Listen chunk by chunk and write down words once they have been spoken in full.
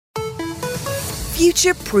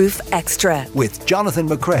Future Proof Extra with Jonathan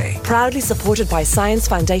McRae. Proudly supported by Science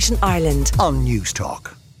Foundation Ireland On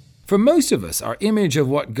Newstalk. For most of us, our image of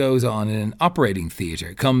what goes on in an operating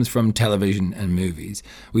theatre comes from television and movies.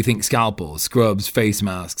 We think scalpels, scrubs, face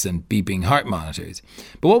masks and beeping heart monitors.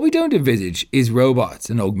 But what we don't envisage is robots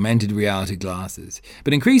and augmented reality glasses.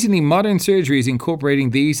 But increasingly, modern surgery is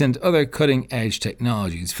incorporating these and other cutting-edge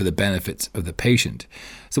technologies for the benefits of the patient.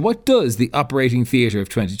 So what does the operating theatre of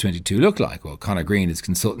 2022 look like? Well, Conor Green is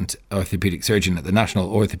consultant orthopaedic surgeon at the National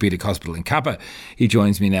Orthopaedic Hospital in Kappa. He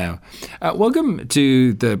joins me now. Welcome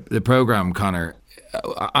to the programme, Conor.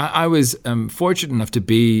 I was fortunate enough to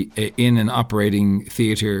be in an operating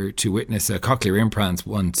theatre to witness a cochlear implant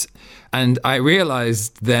once. And I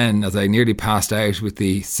realised then, as I nearly passed out with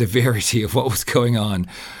the severity of what was going on,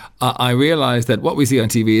 I realised that what we see on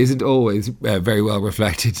TV isn't always very well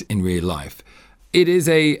reflected in real life. It is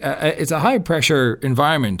it's a high pressure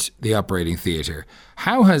environment, the operating theatre.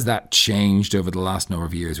 How has that changed over the last number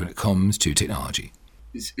of years when it comes to technology?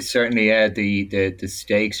 Certainly, the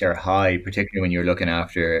stakes are high, particularly when you're looking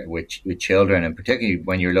after with children, and particularly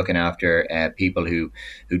when you're looking after people who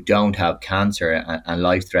don't have cancer and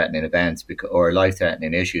life-threatening events or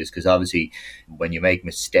life-threatening issues. Because obviously, when you make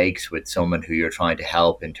mistakes with someone who you're trying to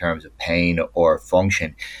help in terms of pain or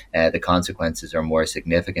function, the consequences are more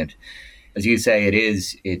significant. As you say,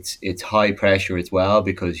 it's high pressure as well,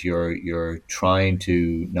 because you're trying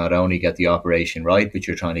to not only get the operation right, but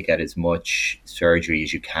you're trying to get as much surgery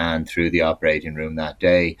as you can through the operating room that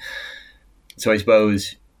day. So I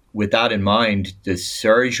suppose with that in mind, the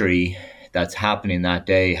surgery that's happening that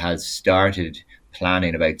day has started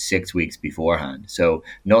planning about 6 weeks beforehand. So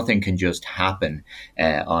nothing can just happen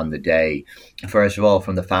on the day. First of all,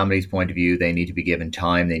 from the family's point of view, they need to be given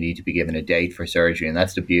time. They need to be given a date for surgery. And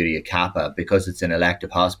that's the beauty of Kappa. Because it's an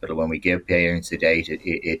elective hospital, when we give parents a date,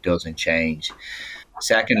 it doesn't change.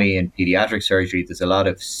 Secondly, in paediatric surgery, there's a lot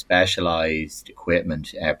of specialised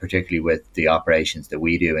equipment, particularly with the operations that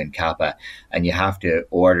we do in Kappa, and you have to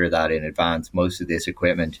order that in advance. Most of this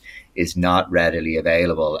equipment is not readily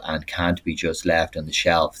available and can't be just left on the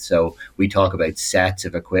shelf. So we talk about sets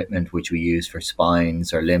of equipment which we use for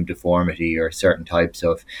spines or limb deformity or certain types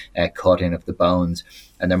of cutting of the bones.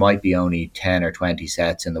 And there might be only 10 or 20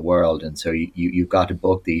 sets in the world. And so you've got to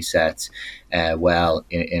book these sets well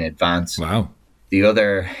in advance. Wow. The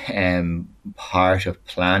other part of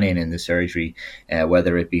planning in the surgery,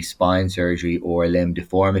 whether it be spine surgery or limb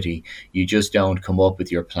deformity, you just don't come up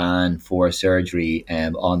with your plan for surgery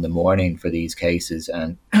on the morning for these cases.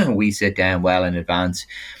 And we sit down well in advance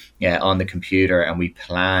on the computer and we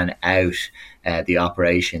plan out the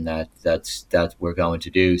operation that we're going to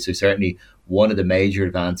do. So certainly one of the major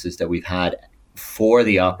advances that we've had for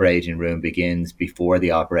the operating room begins before the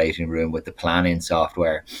operating room with the planning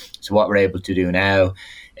software. So what we're able to do now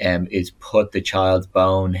is put the child's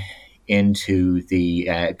bone into the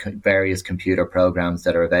various computer programs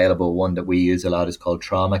that are available. One that we use a lot is called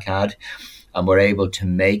TraumaCAD, and we're able to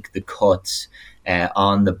make the cuts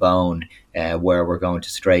on the bone where we're going to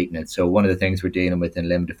straighten it. So one of the things we're dealing with in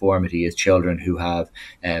limb deformity is children who have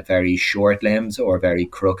very short limbs or very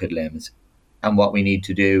crooked limbs. And what we need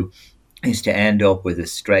to do is to end up with a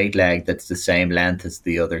straight leg that's the same length as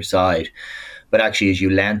the other side. But actually, as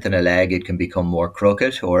you lengthen a leg, it can become more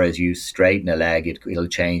crooked, or as you straighten a leg, it'll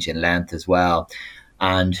change in length as well.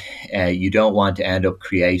 And you don't want to end up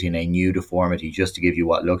creating a new deformity just to give you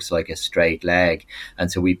what looks like a straight leg.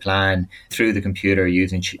 And so we plan through the computer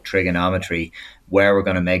using trigonometry where we're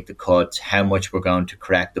going to make the cuts, how much we're going to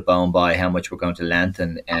correct the bone by, how much we're going to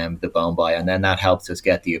lengthen the bone by. And then that helps us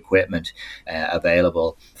get the equipment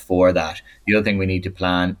available for that. The other thing we need to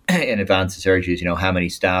plan in advance of surgery is, how many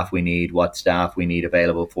staff we need, what staff we need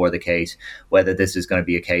available for the case, whether this is going to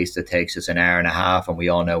be a case that takes us an hour and a half and we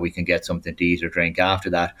all know we can get something to eat or drink after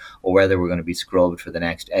that, or whether we're going to be scrubbed for the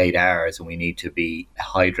next 8 hours and we need to be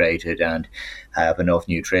hydrated and have enough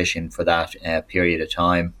nutrition for that period of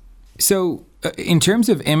time. So in terms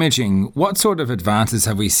of imaging, what sort of advances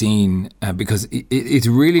have we seen? Because it's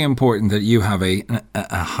really important that you have a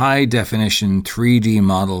high definition 3D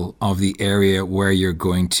model of the area where you're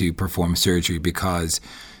going to perform surgery, because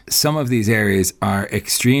some of these areas are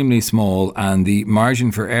extremely small and the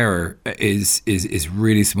margin for error is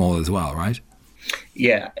really small as well, right?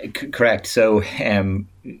 Yeah, correct. So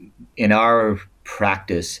in our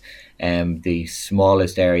practice, the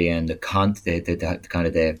smallest area and the kind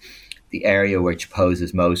of the the area which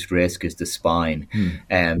poses most risk is the spine.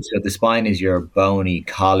 So the spine is your bony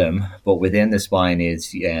column, but within the spine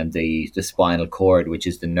is the spinal cord, which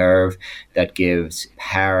is the nerve that gives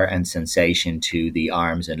power and sensation to the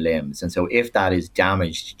arms and limbs. And so if that is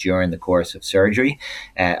damaged during the course of surgery,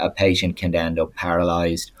 a patient can end up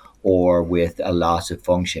paralyzed or with a loss of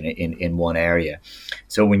function in one area.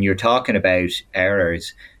 So when you're talking about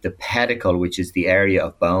errors, the pedicle, which is the area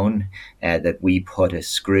of bone that we put a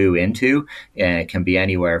screw into, can be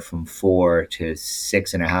anywhere from 4 to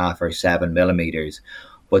 6.5 or 7 millimeters.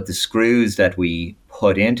 But the screws that we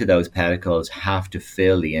put into those pedicles have to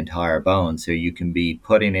fill the entire bone. So you can be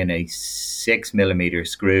putting in a 6 millimeter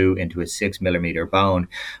screw into a 6 millimeter bone,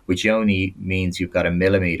 which only means you've got a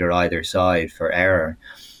millimeter either side for error.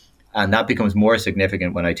 And that becomes more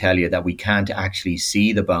significant when I tell you that we can't actually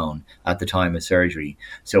see the bone at the time of surgery.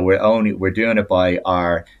 So we're doing it by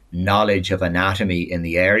our knowledge of anatomy in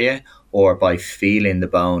the area, or by feeling the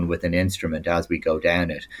bone with an instrument as we go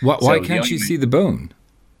down it. Why can't you see the bone?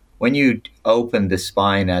 When you open the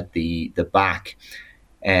spine at the back,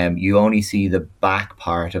 you only see the back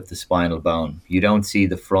part of the spinal bone. You don't see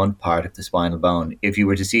the front part of the spinal bone. If you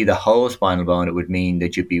were to see the whole spinal bone, it would mean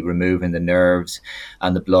that you'd be removing the nerves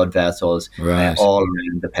and the blood vessels all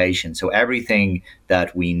around the patient. So everything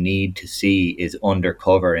that we need to see is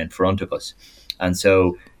undercover in front of us. And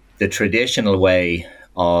so the traditional way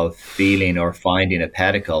of feeling or finding a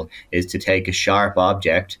pedicle is to take a sharp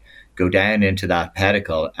object, go down into that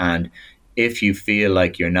pedicle, and if you feel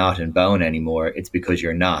like you're not in bone anymore, it's because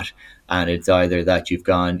you're not. And it's either that you've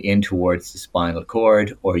gone in towards the spinal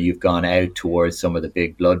cord or you've gone out towards some of the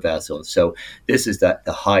big blood vessels. So this is the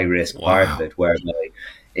high risk part of it, whereby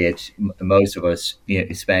most of us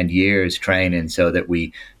spend years training so that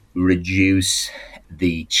we reduce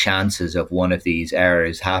the chances of one of these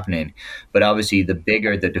errors happening. But obviously, the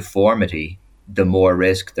bigger the deformity, the more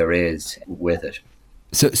risk there is with it.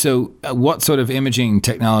 So what sort of imaging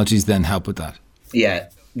technologies then help with that? Yeah,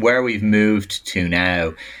 where we've moved to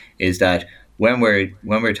now is that when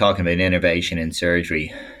we're talking about innovation in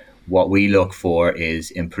surgery, what we look for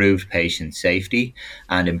is improved patient safety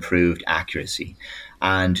and improved accuracy.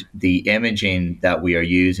 And the imaging that we are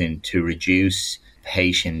using to reduce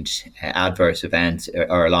patient adverse events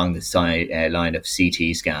are along the line of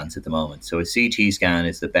CT scans at the moment. So a CT scan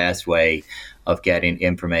is the best way of getting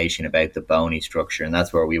information about the bony structure, and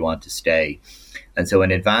that's where we want to stay. And so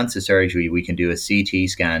in advance of surgery, we can do a CT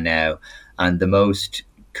scan now, and the most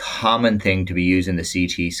common thing to be using the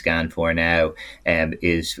CT scan for now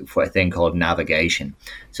is for a thing called navigation.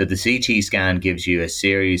 So the CT scan gives you a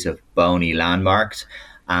series of bony landmarks,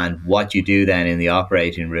 and what you do then in the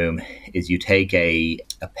operating room is you take a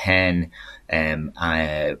pen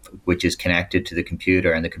which is connected to the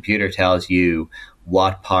computer, and the computer tells you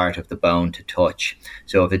what part of the bone to touch.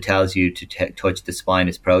 So if it tells you to touch the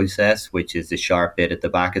spinous process, which is the sharp bit at the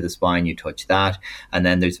back of the spine, you touch that. And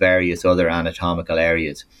then there's various other anatomical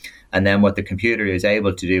areas. And then what the computer is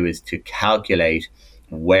able to do is to calculate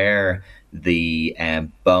where the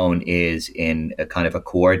bone is in a kind of a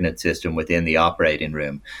coordinate system within the operating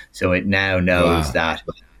room. So it now knows that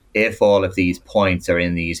if all of these points are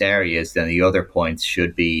in these areas, then the other points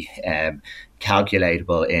should be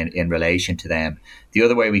calculatable in relation to them. The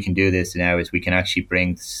other way we can do this now is we can actually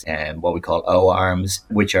bring what we call O-arms,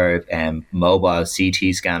 which are mobile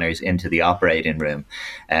CT scanners, into the operating room.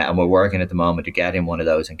 And we're working at the moment to get in one of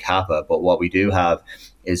those in Kappa. But what we do have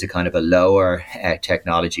is a kind of a lower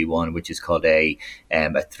technology one, which is called a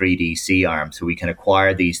 3D C-arm. So we can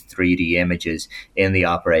acquire these 3D images in the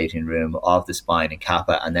operating room of the spine in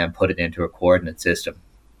Kappa and then put it into a coordinate system.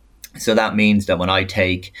 So that means that when I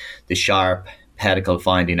take the sharp pedicle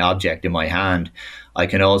finding object in my hand, I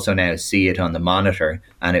can also now see it on the monitor,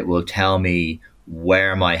 and it will tell me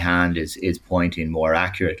where my hand is pointing more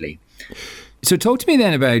accurately. So talk to me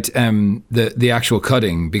then about the actual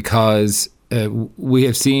cutting, because we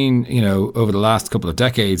have seen, over the last couple of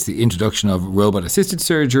decades, the introduction of robot-assisted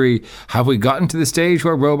surgery. Have we gotten to the stage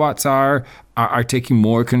where robots are taking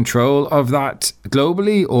more control of that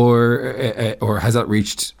globally, or has that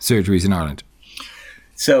reached surgeries in Ireland?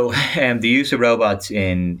 So the use of robots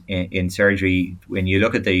in surgery, when you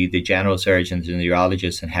look at the general surgeons and the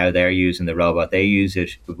urologists and how they're using the robot, they use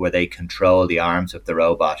it where they control the arms of the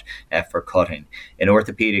robot for cutting. In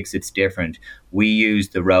orthopedics, it's different. We use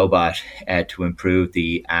the robot to improve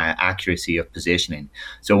the accuracy of positioning.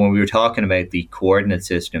 So when we were talking about the coordinate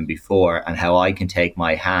system before and how I can take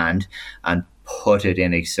my hand and put it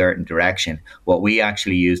in a certain direction, what we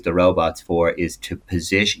actually use the robots for is to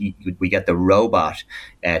position. We get the robot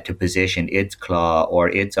to position its claw or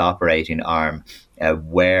its operating arm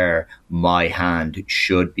where my hand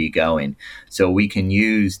should be going. So we can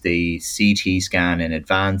use the CT scan in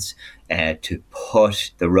advance to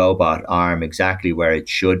put the robot arm exactly where it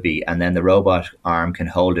should be. And then the robot arm can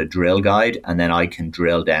hold a drill guide, and then I can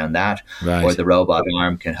drill down that. Right. Or the robot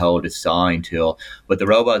arm can hold a sawing tool. But the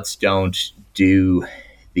robots don't do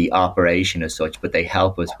the operation as such, but they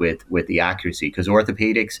help us with the accuracy, because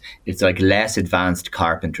orthopedics, it's like less advanced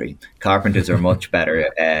carpentry. Carpenters are much better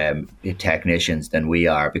technicians than we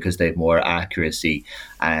are, because they have more accuracy,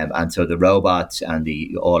 and so the robots and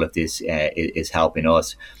all of this is helping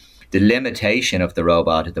us. The limitation of the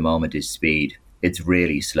robot at the moment is speed. It's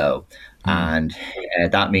really slow. And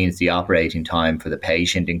that means the operating time for the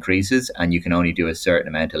patient increases, and you can only do a certain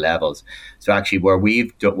amount of levels. So actually what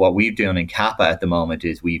we've done in Kappa at the moment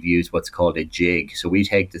is we've used what's called a jig. So we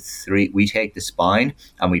take the spine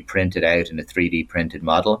and we print it out in a 3D printed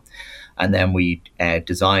model, and then we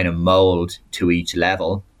design a mold to each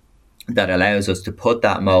level that allows us to put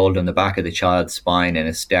that mold on the back of the child's spine in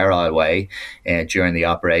a sterile way during the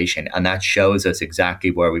operation. And that shows us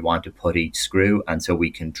exactly where we want to put each screw. And so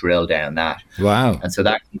we can drill down that. Wow. And so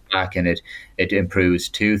that comes back, and it improves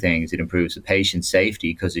two things. It improves the patient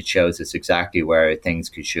safety, because it shows us exactly where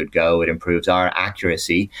things should go. It improves our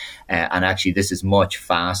accuracy. And actually, this is much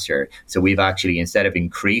faster. So we've actually, instead of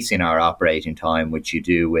increasing our operating time, which you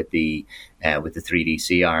do with the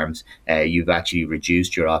 3DC arms, you've actually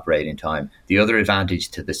reduced your operating time. The other advantage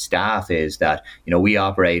to the staff is that, we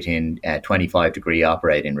operate in 25-degree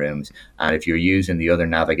operating rooms. And if you're using the other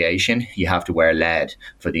navigation, you have to wear lead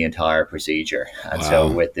for the entire procedure. And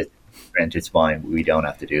so with the printed spine, we don't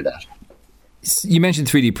have to do that. You mentioned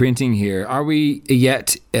 3D printing here. Are we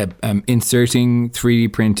yet inserting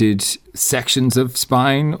 3D printed sections of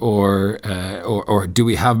spine, or do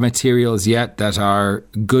we have materials yet that are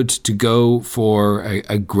good to go for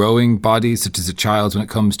a growing body, such as a child's, when it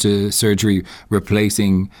comes to surgery,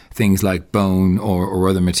 replacing things like bone or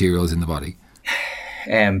other materials in the body?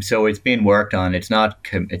 So it's being worked on. It's not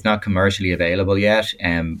commercially available yet.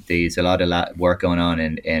 There's a lot of work going on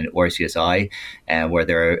in RCSI, where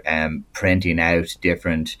they're printing out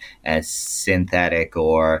different synthetic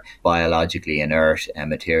or biologically inert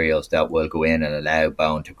materials that will go in and allow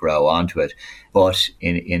bone to grow onto it. But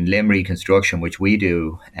in limb reconstruction, which we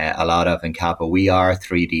do a lot of in Kappa, we are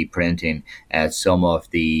 3D printing some of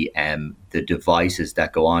the devices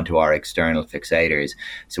that go onto our external fixators.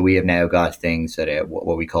 So we have now got things that are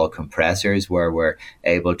what we call compressors, where we're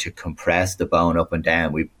able to compress the bone up and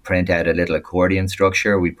down. We print out a little accordion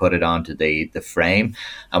structure, we put it onto the frame,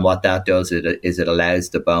 and what that does is it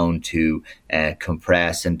allows the bone to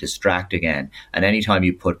compress and distract again. And anytime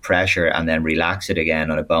you put pressure and then relax it again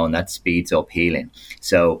on a bone, that speeds up healing.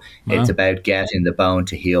 So It's about getting the bone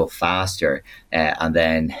to heal faster, and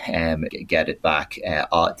then get it back,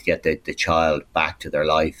 get the child back to their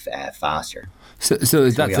life faster. So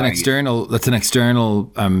that's an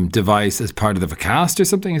external device as part of the cast or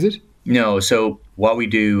something, is it? No. So what we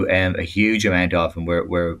do a huge amount of, and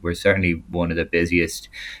we're certainly one of the busiest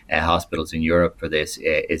hospitals in Europe for this,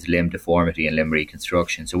 is limb deformity and limb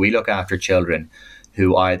reconstruction. So we look after children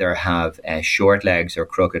who either have short legs or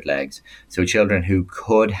crooked legs. So children who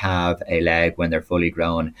could have a leg when they're fully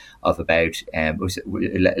grown of about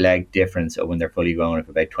leg difference when they're fully grown of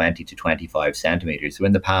about 20 to 25 centimeters. So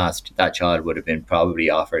in the past, that child would have been probably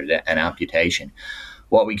offered an amputation.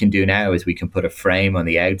 What we can do now is we can put a frame on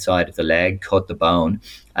the outside of the leg, cut the bone,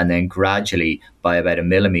 and then gradually, by about 1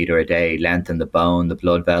 millimeter a day, lengthen the bone, the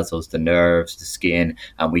blood vessels, the nerves, the skin,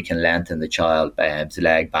 and we can lengthen the child's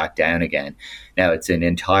leg back down again. Now, it's an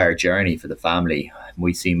entire journey for the family.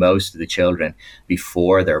 We see most of the children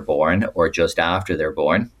before they're born or just after they're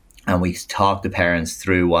born, and we talk the parents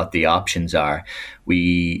through what the options are.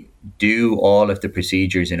 We do all of the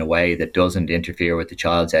procedures in a way that doesn't interfere with the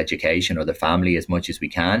child's education or the family as much as we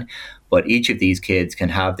can. But each of these kids can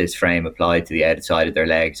have this frame applied to the outside of their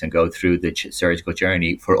legs and go through the surgical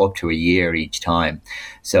journey for up to a year each time.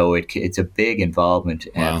 So it's a big involvement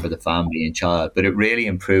for the family and child, but it really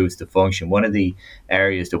improves the function. One of the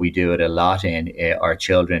areas that we do it a lot in are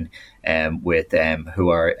children who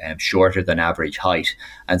are shorter than average height.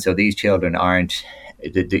 And so these children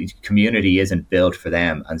the community isn't built for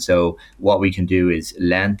them. And so what we can do is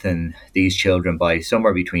lengthen these children by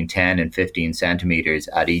somewhere between 10 and 15 centimeters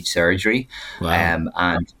at each surgery. Wow.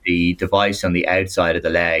 And the device on the outside of the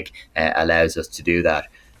leg allows us to do that.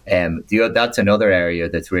 That's another area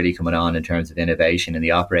that's really coming on in terms of innovation in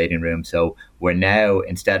the operating room. So we're now,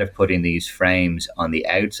 instead of putting these frames on the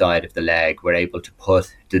outside of the leg, we're able to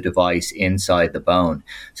put the device inside the bone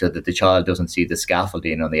so that the child doesn't see the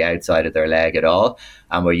scaffolding on the outside of their leg at all.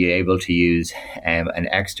 And we're able to use an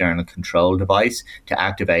external control device to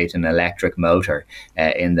activate an electric motor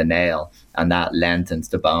in the nail, and that lengthens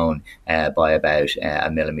the bone by about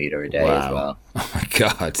a millimetre a day as well. Oh my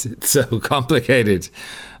God, it's so complicated.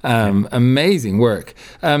 Amazing work.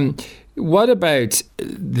 What about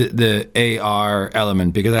the AR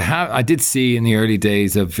element? Because I did see in the early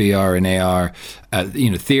days of VR and AR,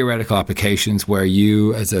 theoretical applications where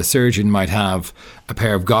you, as a surgeon, might have a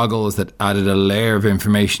pair of goggles that added a layer of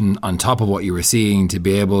information on top of what you were seeing to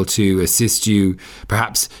be able to assist you,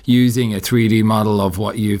 perhaps using a 3D model of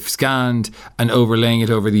what you've scanned and overlaying it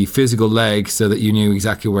over the physical leg so that you knew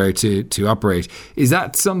exactly where to operate. Is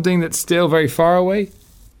that something that's still very far away?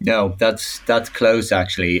 No, that's close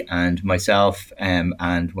actually, and myself and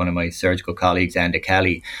one of my surgical colleagues, Enda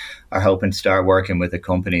Kelly, are hoping to start working with a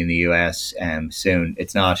company in the US soon.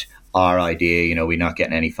 It's not our idea, we're not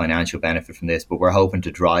getting any financial benefit from this, but we're hoping to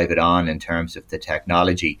drive it on in terms of the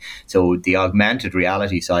technology. So the augmented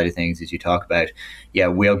reality side of things, as you talk about,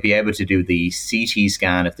 we'll be able to do the CT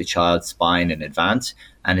scan of the child's spine in advance,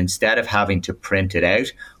 and instead of having to print it out,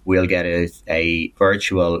 we'll get a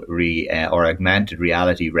virtual or augmented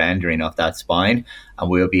reality rendering of that spine, and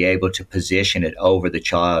we'll be able to position it over the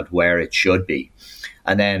child where it should be.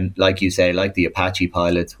 And then, like you say, like the Apache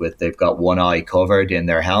pilots, they've got one eye covered in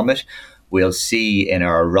their helmet, we'll see in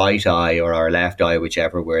our right eye or our left eye,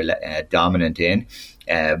 whichever we're dominant in,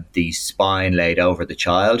 the spine laid over the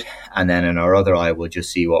child. And then in our other eye, we'll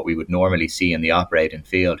just see what we would normally see in the operating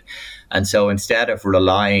field. And so instead of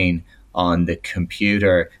relying on the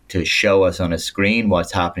computer to show us on a screen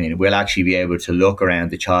what's happening, we'll actually be able to look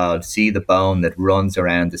around the child, see the bone that runs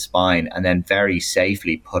around the spine, and then very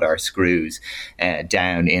safely put our screws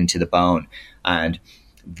down into the bone. And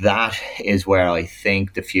that is where I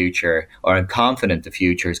think the future, or I'm confident the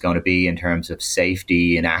future, is going to be in terms of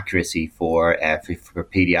safety and accuracy for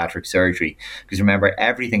pediatric surgery. Because remember,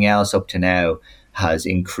 everything else up to now has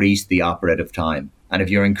increased the operative time. And if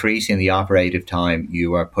you're increasing the operative time,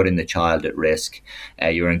 you are putting the child at risk.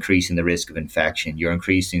 You're increasing the risk of infection. You're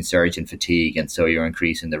increasing surgeon fatigue. And so you're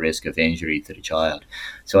increasing the risk of injury to the child.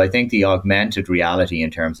 So I think the augmented reality in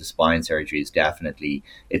terms of spine surgery is definitely,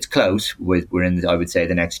 it's close. We're in, I would say,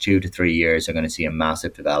 the next 2 to 3 years are going to see a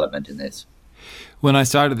massive development in this. When I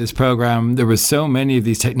started this program, there were so many of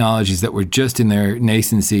these technologies that were just in their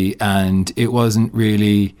nascency, and it wasn't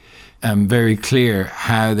really very clear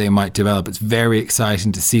how they might develop. It's very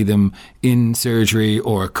exciting to see them in surgery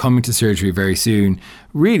or coming to surgery very soon.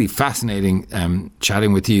 Really fascinating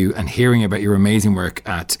chatting with you and hearing about your amazing work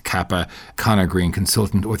at Kappa. Conor Green,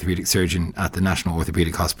 consultant orthopaedic surgeon at the National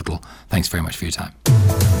Orthopaedic Hospital. Thanks very much for your time.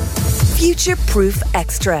 Future Proof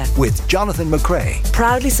Extra with Jonathan McCrea,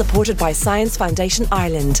 proudly supported by Science Foundation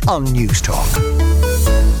Ireland on News Talk.